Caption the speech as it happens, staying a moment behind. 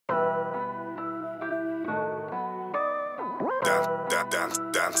Downtown,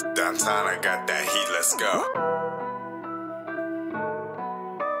 I got that heat, let's go.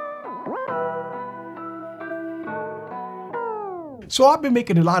 So I've been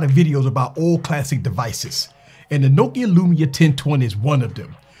making a lot of videos about old classic devices, and the Nokia Lumia 1020 is one of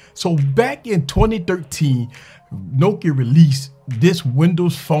them. So back in 2013, Nokia released this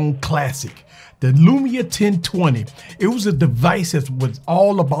Windows Phone classic, the Lumia 1020. It was a device that was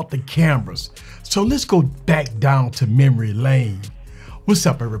all about the cameras. So let's go back down to memory lane. What's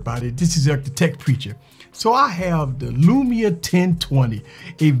up, everybody? This is Eric the Tech Preacher. So I have the Lumia 1020,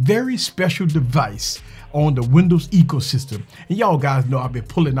 a very special device on the Windows ecosystem. And y'all guys know I've been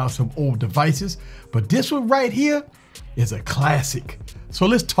pulling out some old devices, but this one right here is a classic. So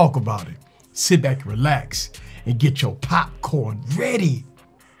let's talk about it. Sit back, relax, and get your popcorn ready.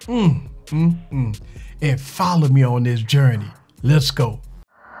 And follow me on this journey. Let's go.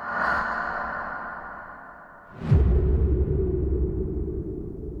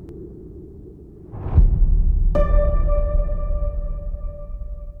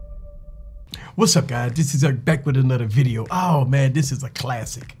 What's up, guys? This is Eric back with another video. Oh man, this is a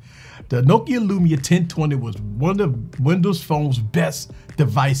classic. The Nokia Lumia 1020 was one of Windows Phone's best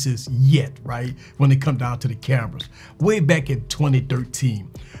devices yet, right? When it comes down to the cameras, way back in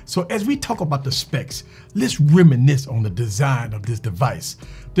 2013. So as we talk about the specs, let's reminisce on the design of this device.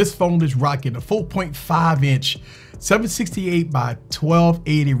 This phone is rocking a 4.5-inch 768 by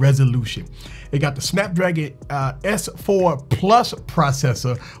 1280 resolution. It got the Snapdragon S4 Plus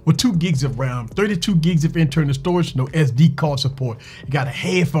processor with 2 gigs of RAM, 32 gigs of internal storage, no SD card support. It got a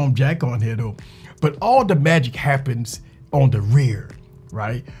headphone jack on here though. But all the magic happens on the rear,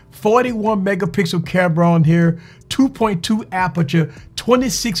 right? 41 megapixel camera on here, 2.2 aperture,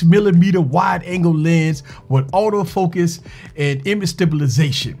 26 millimeter wide angle lens with autofocus and image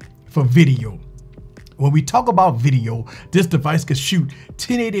stabilization for video. When we talk about video, this device can shoot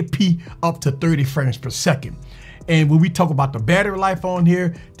 1080p up to 30 frames per second. And when we talk about the battery life on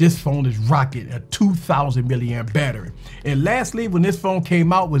here, this phone is rocking a 2000 milliamp battery. And lastly, when this phone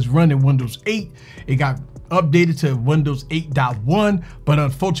came out, it was running Windows 8. It got updated to Windows 8.1, but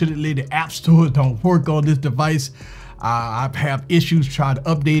unfortunately the app stores don't work on this device. I've had issues trying to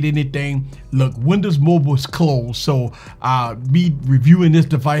update anything. Look, Windows Mobile is closed, so me reviewing this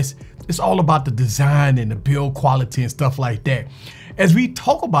device, it's all about the design and the build quality and stuff like that. As we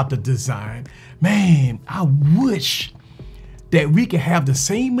talk about the design, man, I wish that we could have the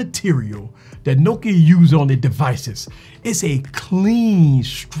same material that Nokia used on their devices. It's a clean,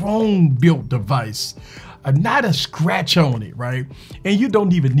 strong built device. Not a scratch on it, right? And you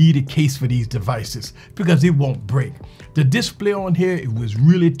don't even need a case for these devices because it won't break. The display on here, it was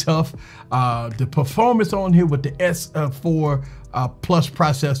really tough. The performance on here with the S4 Plus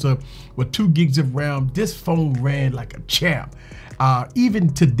processor with 2 gigs of RAM, this phone ran like a champ.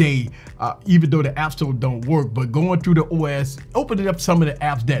 Even today, even though the app store don't work, but going through the OS, opening up some of the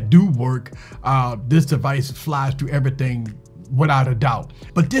apps that do work, this device flies through everything without a doubt.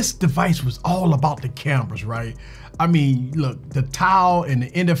 But this device was all about the cameras, right? I mean, look, the tile and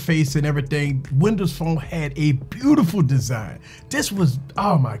the interface and everything, Windows Phone had a beautiful design. This was,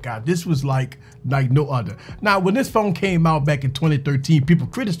 oh my God, this was like no other. Now, when this phone came out back in 2013, people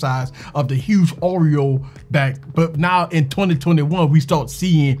criticized of the huge Oreo back, but now in 2021, we start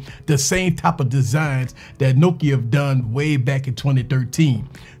seeing the same type of designs that Nokia have done way back in 2013.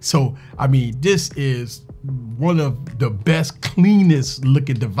 So, I mean, this is one of the best, cleanest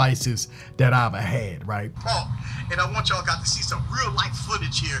looking devices that I've ever had, right? And I want y'all got to see some real life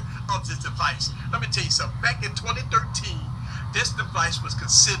footage here of this device. Let me tell you something, back in 2013, this device was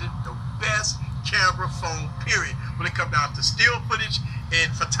considered the best camera phone, period, when it comes down to still footage and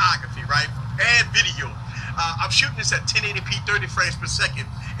photography, right? And video. I'm shooting this at 1080p, 30 frames per second,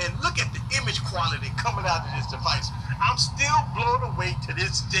 and look at the image quality coming out of this device. I'm still blown away to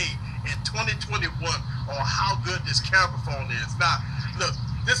this day in 2021 on how good this camera phone is. Now, look,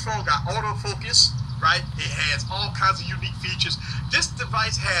 this phone got autofocus, right? It has all kinds of unique features. This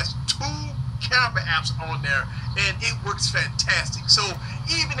device has 2 camera apps on there, and it works fantastic. So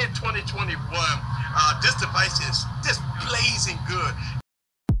even in 2021, this device is just blazing good.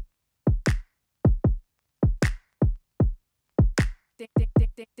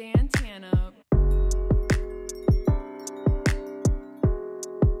 Dantana.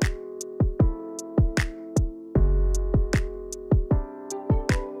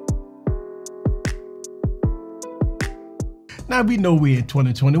 Now we know we're in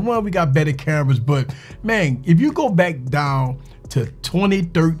 2021, we got better cameras, but man, if you go back down to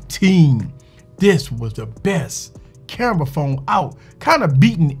 2013, this was the best camera phone out, kind of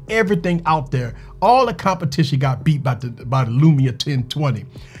beating everything out there all the competition got beat by the Lumia 1020.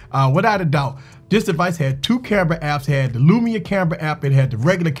 Without a doubt, this device had two camera apps. It had the Lumia camera app, it had the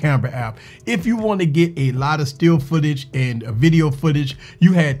regular camera app. If you want to get a lot of still footage and video footage,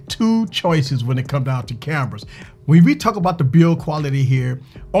 you had two choices when it comes down to cameras. When we talk about the build quality here,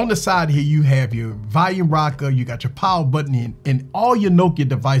 on the side here you have your volume rocker, you got your power button, and all your Nokia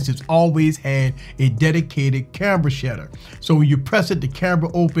devices always had a dedicated camera shutter. So when you press it, the camera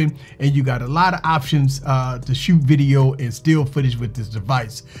open, and you got a lot of options to shoot video and still footage with this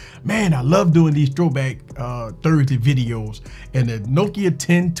device. Man, I love doing these throwback Thursday videos, and the Nokia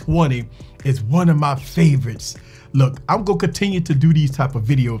 1020 is one of my favorites. Look, I'm gonna continue to do these type of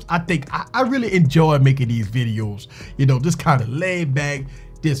videos. I think I really enjoy making these videos. You know, just kind of laid back,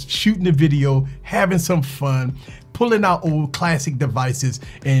 just shooting the video, having some fun, pulling out old classic devices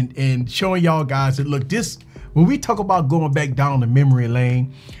and showing y'all guys that, look, this, when we talk about going back down the memory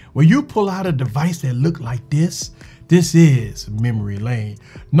lane, when you pull out a device that look like this is memory lane.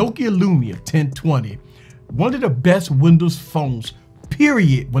 Nokia Lumia 1020, one of the best Windows phones,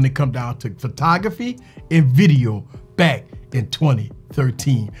 period, when it comes down to photography and video back in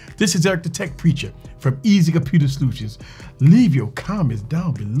 2013. This is Eric the Tech Preacher from Easy Computer Solutions. Leave your comments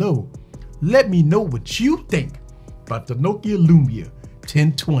down below. Let me know what you think about the Nokia Lumia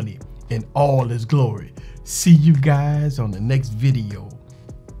 1020 in all its glory. See you guys on the next video.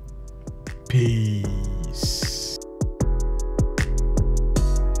 Peace.